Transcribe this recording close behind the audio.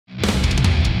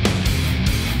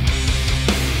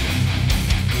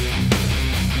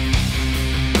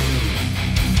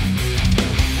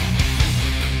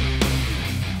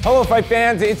Hello fight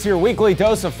fans, it's your weekly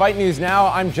dose of fight news now.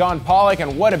 I'm John Pollock,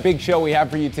 and what a big show we have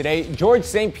for you today. George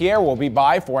St-Pierre will be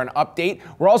by for an update.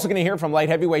 We're also going to hear from light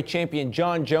heavyweight champion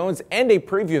Jon Jones and a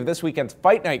preview of this weekend's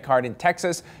Fight Night card in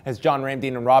Texas as John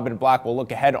Ramdine and Robin Black will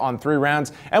look ahead on 3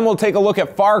 rounds. And we'll take a look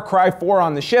at Far Cry 4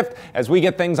 on the shift as we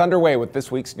get things underway with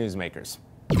this week's Newsmakers.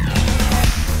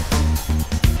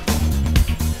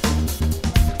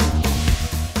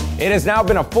 It has now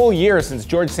been a full year since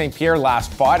George St-Pierre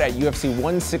last fought at UFC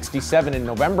 167 in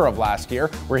November of last year,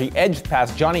 where he edged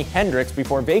past Johnny Hendricks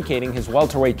before vacating his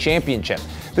welterweight championship.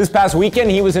 This past weekend,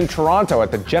 he was in Toronto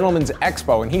at the Gentleman's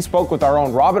Expo, and he spoke with our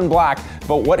own Robin Black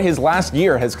about what his last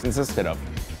year has consisted of.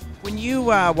 When you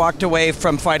walked away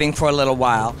from fighting for a little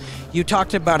while, you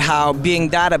talked about how being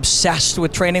that obsessed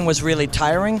with training was really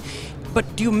tiring,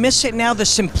 but do you miss it now, the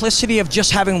simplicity of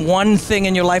just having one thing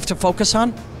in your life to focus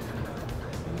on?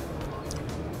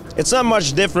 It's not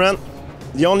much different.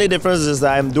 The only difference is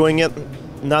that I'm doing it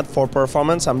not for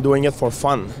performance, I'm doing it for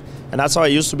fun. And that's how I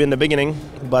used to be in the beginning,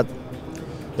 but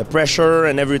the pressure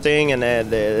and everything and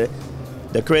the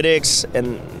critics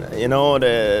and you know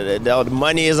the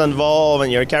money is involved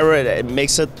and your career, it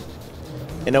makes it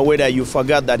in a way that you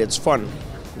forgot that it's fun.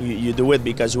 You do it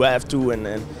because you have to,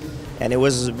 and it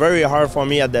was very hard for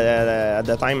me at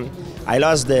the time. I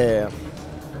lost the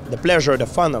pleasure, the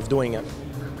fun of doing it.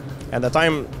 And the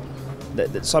time,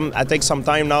 I take some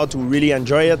time now to really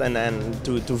enjoy it and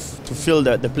to feel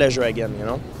the pleasure again, you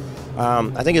know.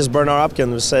 I think it's Bernard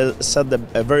Hopkins who said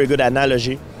a very good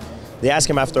analogy. They asked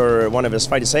him after one of his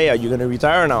fights, "Hey, are you going to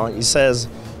retire now?" He says,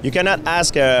 "You cannot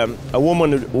ask a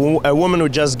woman who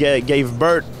just gave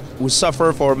birth, who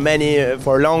suffered for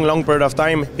a long period of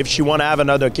time, if she want to have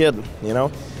another kid, you know."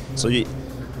 So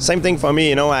same thing for me,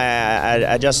 you know.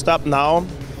 I just stopped now.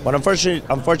 But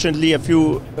unfortunately,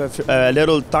 a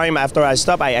little time after I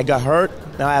stopped, I got hurt.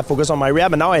 Now I focus on my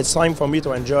rehab, and now it's time for me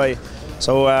to enjoy.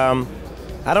 So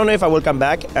I don't know if I will come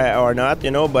back or not,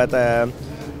 you know. But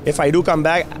if I do come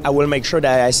back, I will make sure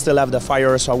that I still have the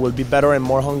fire, so I will be better and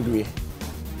more hungry.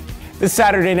 This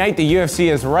Saturday night, the UFC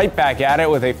is right back at it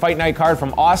with a Fight Night card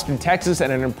from Austin, Texas,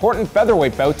 and an important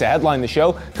featherweight bout to headline the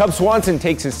show. Cub Swanson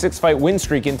takes his 6-fight win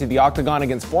streak into the octagon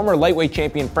against former lightweight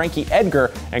champion Frankie Edgar,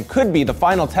 and could be the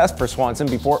final test for Swanson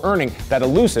before earning that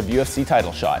elusive UFC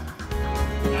title shot.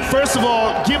 First of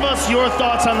all, give us your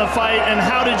thoughts on the fight, and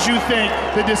how did you think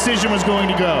the decision was going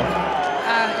to go?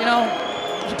 You know,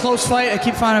 it's a close fight. I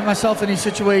keep finding myself in these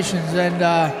situations, and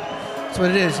that's what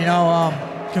it is, you know.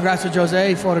 Congrats to Jose,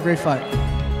 he fought a great fight.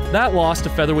 That loss to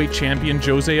featherweight champion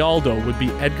Jose Aldo would be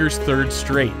Edgar's 3rd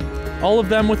straight, all of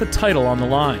them with a title on the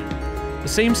line. The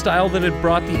same style that had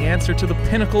brought the answer to the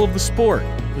pinnacle of the sport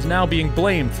was now being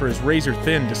blamed for his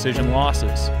razor-thin decision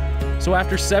losses. So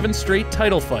after 7 straight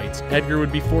title fights, Edgar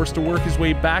would be forced to work his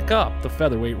way back up the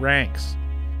featherweight ranks.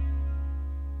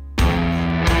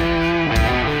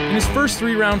 In his first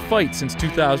 3-round fight since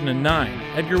 2009,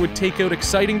 Edgar would take out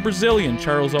exciting Brazilian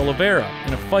Charles Oliveira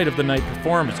in a fight of the night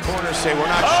performance. Corners say we're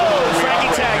not sure.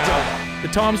 Frankie tagged him. The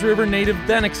Toms River native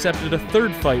then accepted a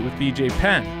 3rd fight with BJ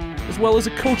Penn, as well as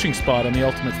a coaching spot on The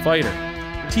Ultimate Fighter.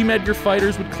 Team Edgar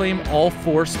fighters would claim all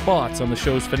 4 spots on the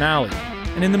show's finale,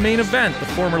 and in the main event, the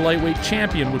former lightweight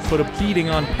champion would put a beating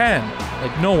on Penn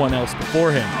like no one else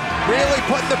before him. Really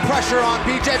putting the pressure on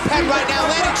BJ Penn right now,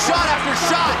 landing shot after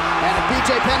shot. And if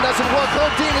BJ Penn doesn't work,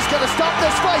 Dean is going to stop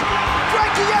this fight.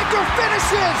 Frankie Edgar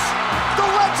finishes the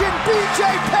legend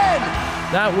BJ Penn.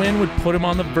 That win would put him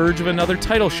on the verge of another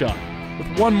title shot,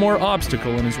 with one more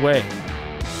obstacle in his way.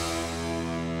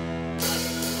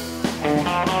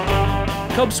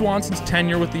 Cub Swanson's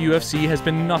tenure with the UFC has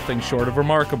been nothing short of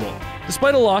remarkable.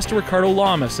 Despite a loss to Ricardo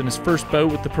Lamas in his first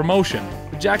bout with the promotion,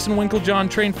 the Jackson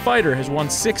Winklejohn-trained fighter has won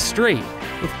 6 straight,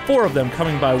 with 4 of them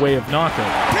coming by way of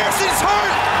knockout. Pearson's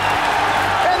hurt,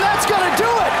 and that's gonna do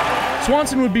it!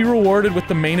 Swanson would be rewarded with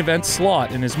the main event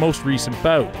slot in his most recent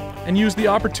bout, and used the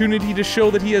opportunity to show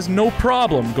that he has no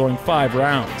problem going 5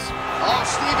 rounds. Oh,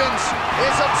 Stevens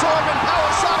is absorbing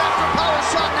power shot after power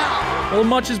shot now. While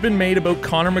much has been made about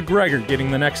Conor McGregor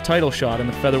getting the next title shot in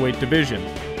the featherweight division,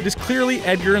 it is clearly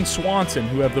Edgar and Swanson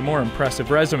who have the more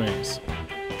impressive resumes.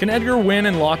 Can Edgar win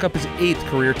and lock up his 8th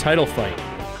career title fight?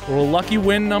 Or will lucky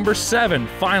win number 7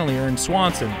 finally earn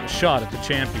Swanson a shot at the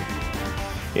champion?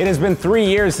 It has been 3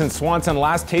 years since Swanson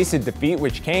last tasted defeat,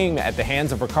 which came at the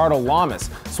hands of Ricardo Lamas.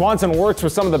 Swanson works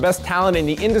with some of the best talent in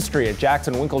the industry at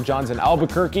Jackson Winklejohn's in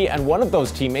Albuquerque, and one of those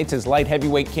teammates is light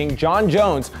heavyweight king Jon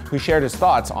Jones, who shared his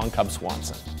thoughts on Cub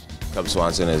Swanson. Cub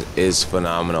Swanson is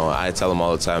phenomenal. I tell him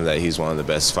all the time that he's one of the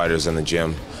best fighters in the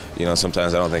gym. You know,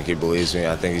 sometimes I don't think he believes me.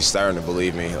 I think he's starting to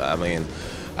believe me. I mean,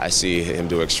 I see him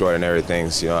do extraordinary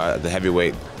things. You know, the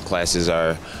heavyweight classes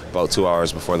are about 2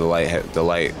 hours before the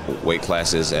lightweight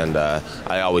classes, and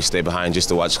I always stay behind just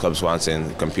to watch Cub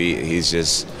Swanson compete.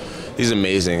 He's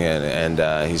amazing, and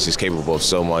he's just capable of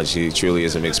so much. He truly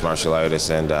is a mixed martial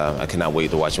artist, and I cannot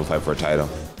wait to watch him fight for a title.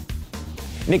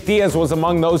 Nick Diaz was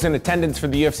among those in attendance for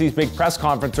the UFC's big press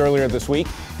conference earlier this week.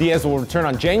 Diaz will return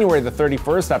on January the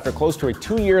 31st after close to a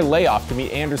 2-year layoff to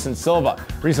meet Anderson Silva.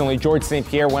 Recently, George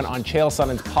St-Pierre went on Chael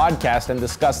Sonnen's podcast and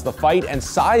discussed the fight and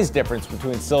size difference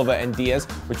between Silva and Diaz,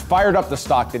 which fired up the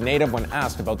Stockton native when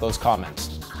asked about those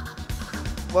comments.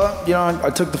 Well, you know,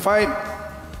 I took the fight.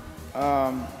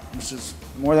 Which is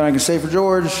more than I can say for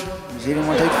George, because he didn't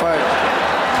want to take the fight.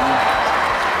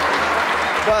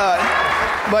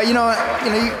 But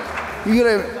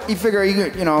you figure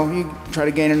you try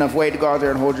to gain enough weight to go out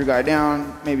there and hold your guy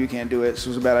down. Maybe you can't do it, so it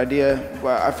was a bad idea.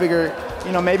 But I figure,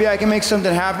 maybe I can make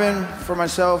something happen for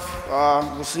myself.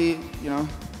 We'll see.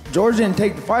 George didn't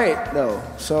take the fight though,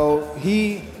 so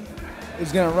he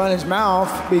is gonna run his mouth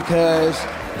because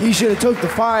he should have took the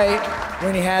fight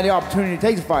when he had the opportunity to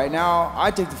take the fight. Now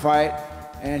I take the fight,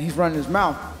 and he's running his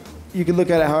mouth. You can look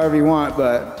at it however you want,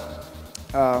 but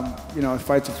a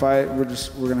fight's a fight. We're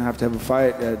gonna have to have a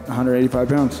fight at 185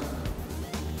 pounds.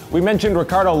 We mentioned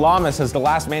Ricardo Lamas as the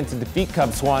last man to defeat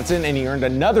Cub Swanson, and he earned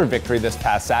another victory this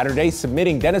past Saturday,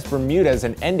 submitting Dennis Bermudez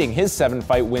and ending his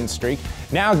 7-fight win streak.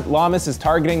 Now Lamas is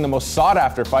targeting the most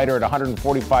sought-after fighter at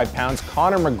 145 pounds,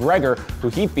 Conor McGregor, who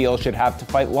he feels should have to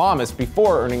fight Lamas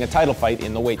before earning a title fight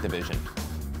in the weight division.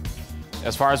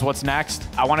 As far as what's next,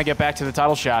 I want to get back to the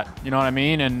title shot. You know what I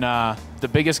mean? And the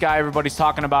biggest guy everybody's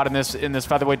talking about in this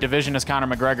featherweight division is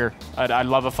Conor McGregor. I'd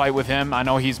love a fight with him. I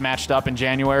know he's matched up in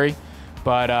January.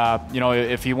 But,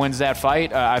 if he wins that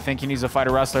fight, I think he needs to fight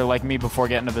a wrestler like me before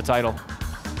getting to the title.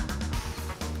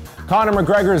 Conor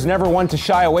McGregor is never one to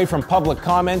shy away from public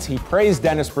comments. He praised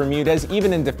Dennis Bermudez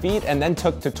even in defeat, and then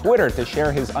took to Twitter to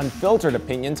share his unfiltered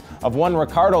opinions of one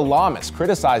Ricardo Lamas,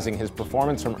 criticizing his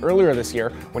performance from earlier this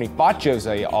year when he fought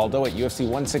Jose Aldo at UFC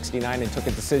 169 and took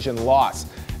a decision loss.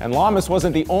 And Lamas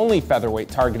wasn't the only featherweight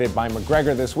targeted by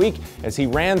McGregor this week, as he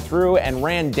ran through and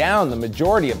ran down the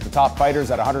majority of the top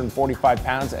fighters at 145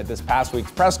 pounds at this past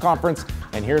week's press conference.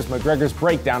 And here's McGregor's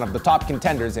breakdown of the top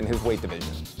contenders in his weight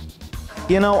division.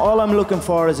 All I'm looking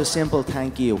for is a simple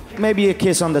thank you. Maybe a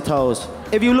kiss on the toes.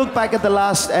 If you look back at the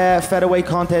last featherweight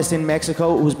contest in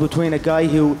Mexico, it was between a guy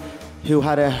who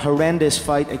had a horrendous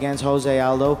fight against Jose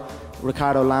Aldo,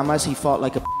 Ricardo Lamas. He fought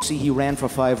like a pussy. He ran for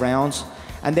 5 rounds.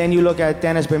 And then you look at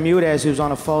Dennis Bermudez, who's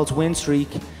on a false win streak.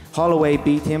 Holloway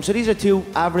beat him. So these are two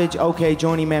average, okay,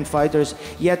 journeyman fighters,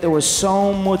 yet there was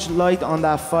so much light on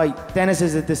that fight. Dennis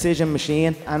is a decision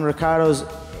machine, and Ricardo's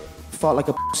fought like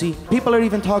a pussy. People are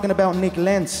even talking about Nick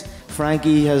Lentz.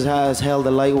 Frankie has held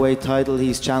the lightweight title.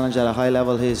 He's challenged at a high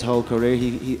level his whole career.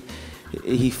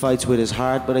 He fights with his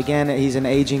heart, but again, he's an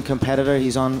aging competitor.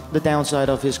 He's on the downside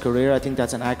of his career. I think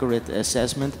that's an accurate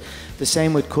assessment. The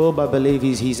same with Cub. I believe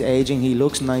he's aging. He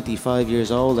looks 95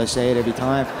 years old. I say it every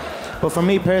time. But for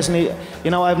me personally,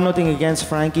 I have nothing against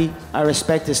Frankie. I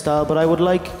respect his style, but I would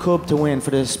like Cub to win for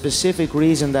the specific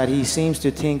reason that he seems to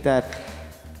think that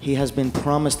he has been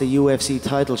promised a UFC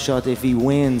title shot if he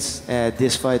wins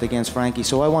this fight against Frankie.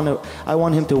 So I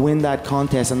want him to win that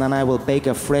contest, and then I will bake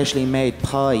a freshly made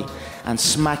pie and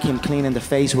smack him clean in the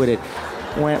face with it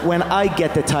when I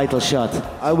get the title shot.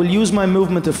 I will use my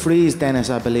movement to freeze Dennis,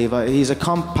 I believe. He's a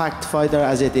compact fighter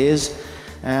as it is.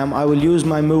 I will use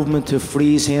my movement to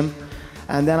freeze him,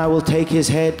 and then I will take his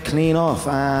head clean off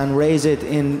and raise it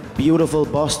in beautiful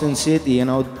Boston City,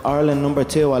 Ireland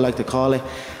 #2, I like to call it.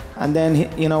 And then,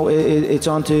 it's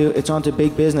onto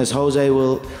big business. Jose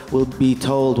will be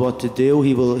told what to do.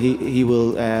 He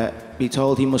will be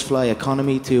told he must fly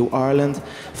economy to Ireland,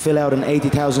 fill out an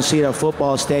 80,000-seater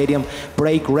football stadium,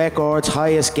 break records,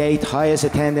 highest gate, highest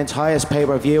attendance, highest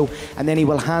pay-per-view, and then he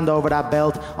will hand over that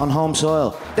belt on home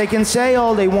soil. They can say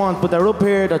all they want, but they're up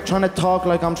here, they're trying to talk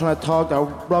like I'm trying to talk, they're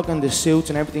rocking the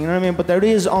suits and everything, you know what I mean? But there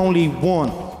is only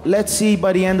one. Let's see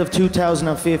by the end of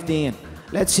 2015.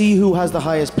 Let's see who has the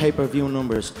highest pay-per-view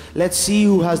numbers. Let's see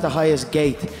who has the highest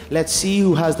gate. Let's see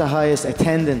who has the highest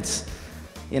attendance.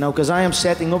 Because I am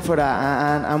setting up for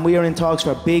that, and we are in talks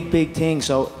for big, big things.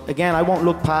 So again, I won't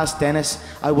look past Dennis.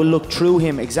 I will look through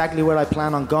him exactly where I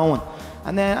plan on going,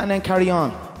 and then carry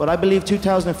on. But I believe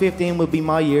 2015 will be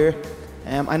my year.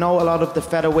 I know a lot of the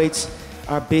featherweights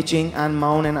are bitching and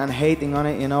moaning and hating on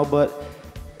it, but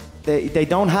they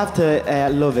don't have to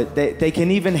love it. They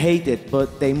can even hate it,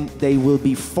 but they will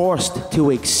be forced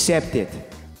to accept it.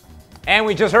 And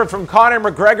we just heard from Conor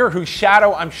McGregor, whose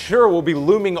shadow I'm sure will be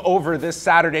looming over this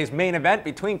Saturday's main event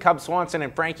between Cub Swanson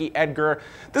and Frankie Edgar.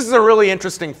 This is a really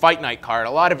interesting fight night card.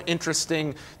 A lot of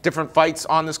interesting different fights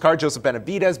on this card. Joseph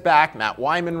Benavidez back, Matt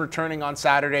Wyman returning on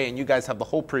Saturday, and you guys have the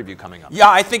whole preview coming up. Yeah,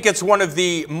 I think it's one of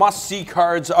the must-see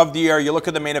cards of the year. You look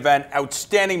at the main event,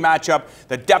 outstanding matchup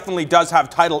that definitely does have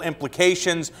title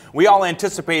implications. We all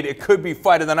anticipate it could be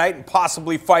fight of the night and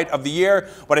possibly fight of the year,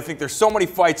 but I think there's so many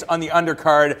fights on the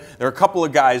undercard. There are a couple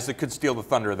of guys that could steal the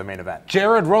thunder of the main event.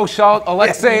 Jared Rosholt,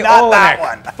 Alexei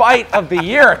Olenek, fight of the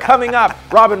year coming up.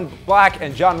 Robin Black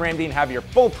and John Ramdine have your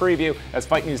full preview as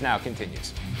Fight News Now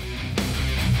continues.